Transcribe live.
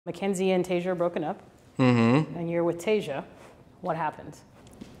Mackenzie and Tasia are broken up. And you're with Tasia. What happened?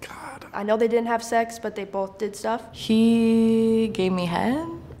 God. I know they didn't have sex, but they both did stuff. He gave me head.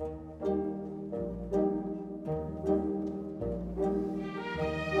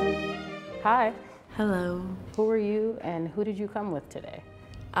 Hi. Hello. Who are you and who did you come with today?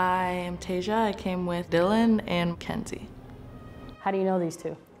 I am Tasia. I came with Dylan and Kenzie. How do you know these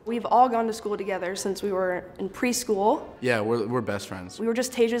two? We've all gone to school together since we were in preschool. Yeah, we're best friends. We were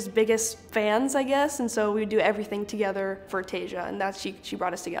just Tasia's biggest fans, I guess, and so we would do everything together for Tasia, and that's she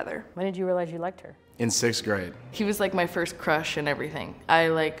brought us together. When did you realize you liked her? In 6th grade. He was like my first crush and everything.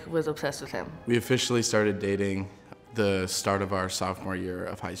 I was obsessed with him. We officially started dating the start of our sophomore year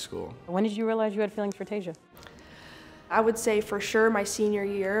of high school. When did you realize you had feelings for Tasia? I would say for sure my senior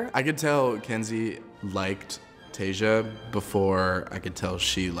year. I could tell Kenzie liked Tasia before I could tell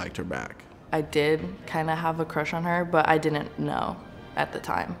she liked her back. I did kind of have a crush on her, but I didn't know at the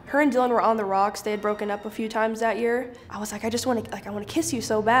time. Her and Dylan were on the rocks. They had broken up a few times that year. I was like, I want to kiss you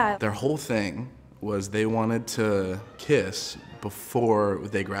so bad. Their whole thing was they wanted to kiss before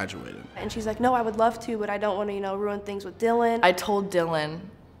they graduated. And she's like, no, I would love to, but I don't want to, ruin things with Dylan. I told Dylan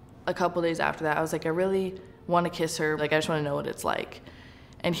a couple days after that, I was like, I really want to kiss her. Like, I just want to know what it's like.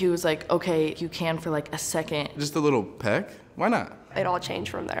 And he was like, okay, you can for like a second. Just a little peck? Why not? It all changed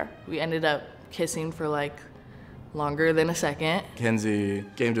from there. We ended up kissing for like longer than a second. Kenzie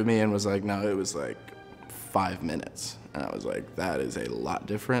came to me and was like, no, it was like 5 minutes. And I was like, that is a lot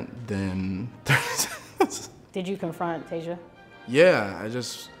different than 30 seconds. Did you confront Tasia? Yeah, I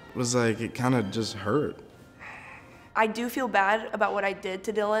just was like, it kind of just hurt. I do feel bad about what I did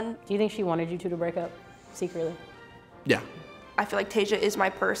to Dylan. Do you think she wanted you two to break up secretly? Yeah. I feel like Tasia is my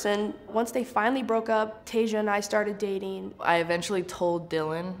person. Once they finally broke up, Tasia and I started dating. I eventually told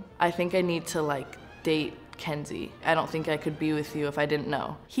Dylan, I think I need to like date Kenzie. I don't think I could be with you if I didn't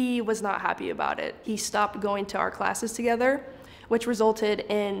know. He was not happy about it. He stopped going to our classes together, which resulted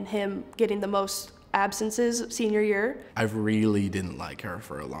in him getting the most absences senior year. I really didn't like her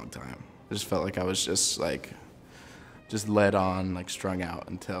for a long time. I just felt like I was just led on, like strung out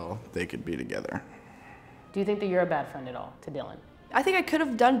until they could be together. Do you think that you're a bad friend at all to Dylan? I think I could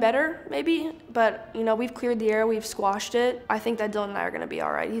have done better, maybe, but we've cleared the air, we've squashed it. I think that Dylan and I are gonna be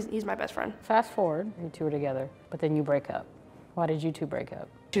all right. He's my best friend. Fast forward, you two are together, but then you break up. Why did you two break up?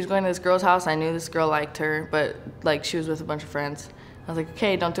 She was going to this girl's house. I knew this girl liked her, but like she was with a bunch of friends. I was like,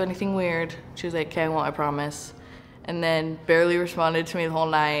 okay, don't do anything weird. She was like, okay, I won't, I promise. And then barely responded to me the whole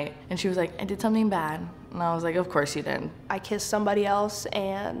night. And she was like, I did something bad. And I was like, of course you did. I kissed somebody else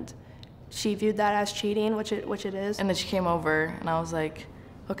and she viewed that as cheating, which it is. And then she came over and I was like,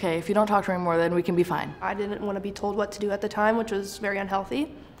 okay, if you don't talk to her anymore, then we can be fine. I didn't want to be told what to do at the time, which was very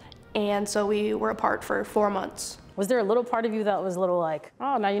unhealthy. And so we were apart for 4 months. Was there a little part of you that was a little like,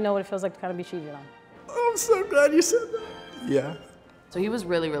 oh, now you know what it feels like to kind of be cheated on? Oh, I'm so glad you said that. Yeah. So he was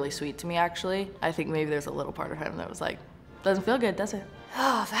really, really sweet to me, actually. I think maybe there's a little part of him that was like, doesn't feel good, does it?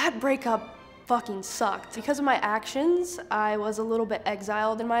 Oh, that breakup fucking sucked. Because of my actions, I was a little bit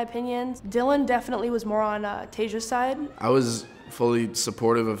exiled in my opinion. Dylan definitely was more on Tasia's side. I was fully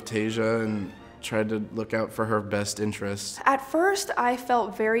supportive of Tasia and tried to look out for her best interests. At first, I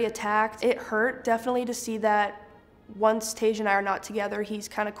felt very attacked. It hurt definitely to see that once Tasia and I are not together, he's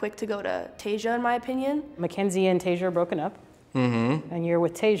kind of quick to go to Tasia, in my opinion. Mackenzie and Tasia are broken up. And you're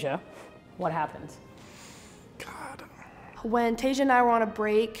with Tasia. What happened? God. When Tasia and I were on a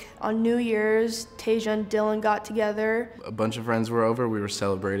break on New Year's, Tasia and Dylan got together. A bunch of friends were over. We were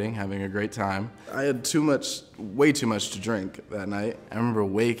celebrating, having a great time. I had way too much to drink that night. I remember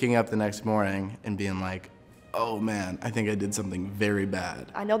waking up the next morning and being like, oh man, I think I did something very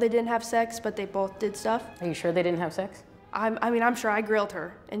bad. I know they didn't have sex, but they both did stuff. Are you sure they didn't have sex? I'm sure I grilled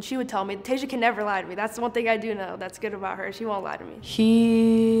her, and she would tell me. Tasia can never lie to me. That's the one thing I do know that's good about her. She won't lie to me.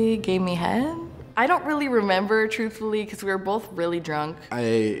 He gave me head. I don't really remember, truthfully, because we were both really drunk.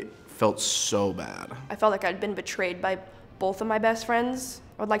 I felt so bad. I felt like I'd been betrayed by both of my best friends.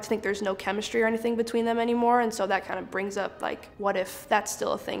 I would like to think there's no chemistry or anything between them anymore, and so that kind of brings up, like, what if that's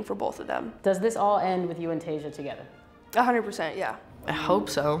still a thing for both of them? Does this all end with you and Tasia together? 100%, yeah. I hope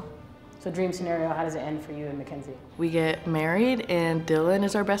so. So dream scenario, how does it end for you and Mackenzie? We get married and Dylan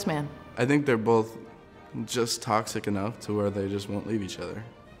is our best man. I think they're both just toxic enough to where they just won't leave each other.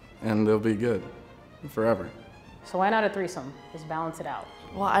 And they'll be good forever. So why not a threesome? Just balance it out.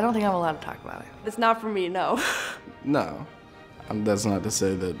 Well, I don't think I'm allowed to talk about it. It's not for me, no. No, that's not to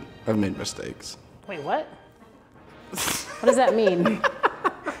say that I've made mistakes. Wait, what? What does that mean?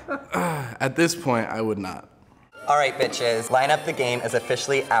 At this point, I would not. All right, bitches, Line Up the Game is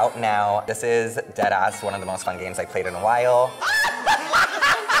officially out now. This is deadass one of the most fun games I played in a while.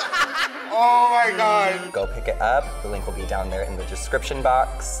 my God. Go pick it up. The link will be down there in the description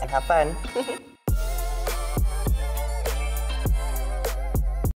box. And have fun.